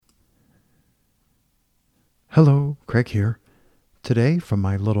Hello, Craig here. Today, from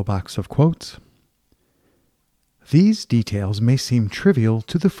my little box of quotes. These details may seem trivial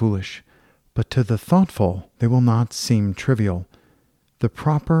to the foolish, but to the thoughtful they will not seem trivial. The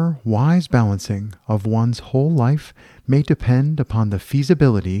proper, wise balancing of one's whole life may depend upon the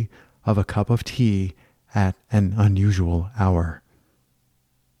feasibility of a cup of tea at an unusual hour.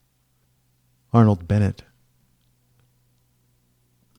 Arnold Bennett.